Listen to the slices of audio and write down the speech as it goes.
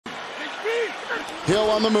Hill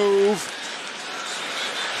on the move.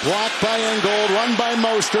 Blocked by Ingold, run by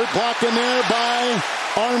Mostert, blocked in there by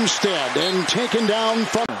Armstead, and taken down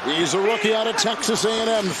from... He's a rookie out of Texas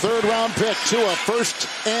A&M, third-round pick to a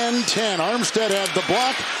 1st and 10. Armstead had the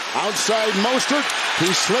block, outside Mostert.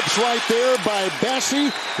 He slips right there by Bessie.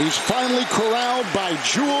 He's finally corralled by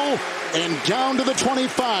Jewell, and down to the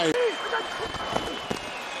 25.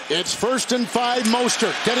 It's 1st and 5,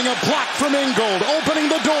 Mostert getting a block from Ingold, opening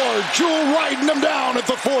the door. Jewell riding him down at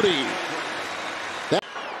the 40.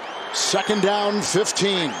 2nd down,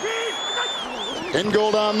 15.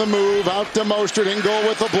 Ingold on the move, out to Mostert. Ingold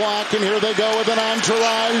with the block, and here they go with an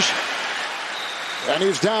entourage. And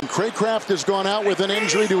he's down. Craycraft has gone out with an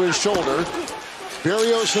injury to his shoulder.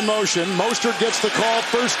 Berrios in motion. Mostert gets the call,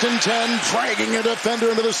 1st and 10, dragging a defender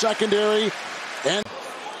into the secondary. And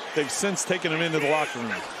they've since taken him into the locker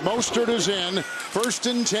room. Mostert is in, 1st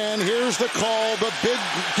and 10. Here's the call, the big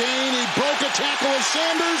gain. He broke a tackle of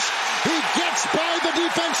Sanders. He gets by the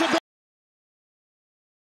defensive back.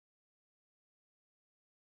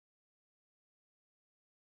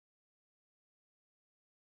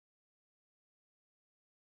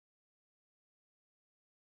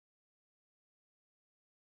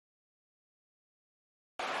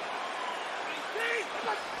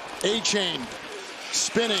 A-chain,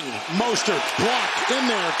 spinning, Mostert, block, in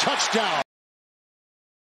there, touchdown.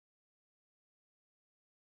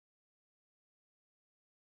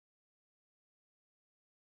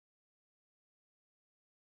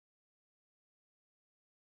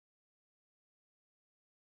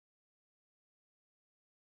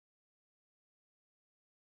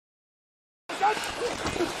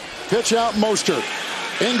 Pitch out, Mostert.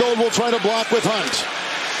 Ingold will try to block with Hunt.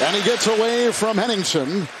 And he gets away from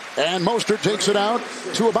Henningsen. And Mostert takes it out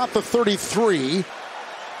to about the 33.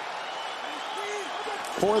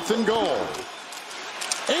 4th and goal.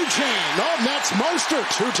 A-chain. Oh, that's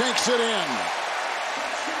Mostert who takes it in.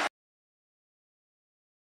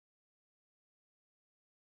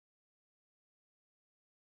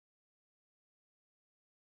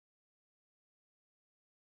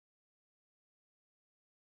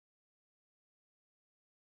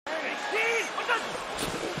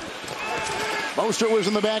 Mostert was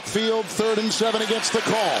in the backfield, 3rd and 7 against the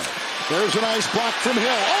call. There's a nice block from Hill.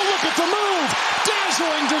 Oh, look at the move!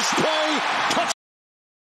 Dazzling display! Touch.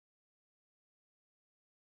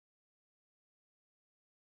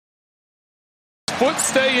 Foot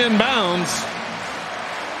stay in bounds.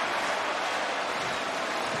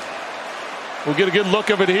 We'll get a good look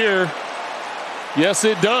of it here. Yes,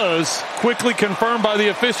 it does. Quickly confirmed by the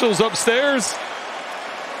officials upstairs.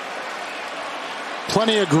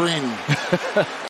 Plenty of green.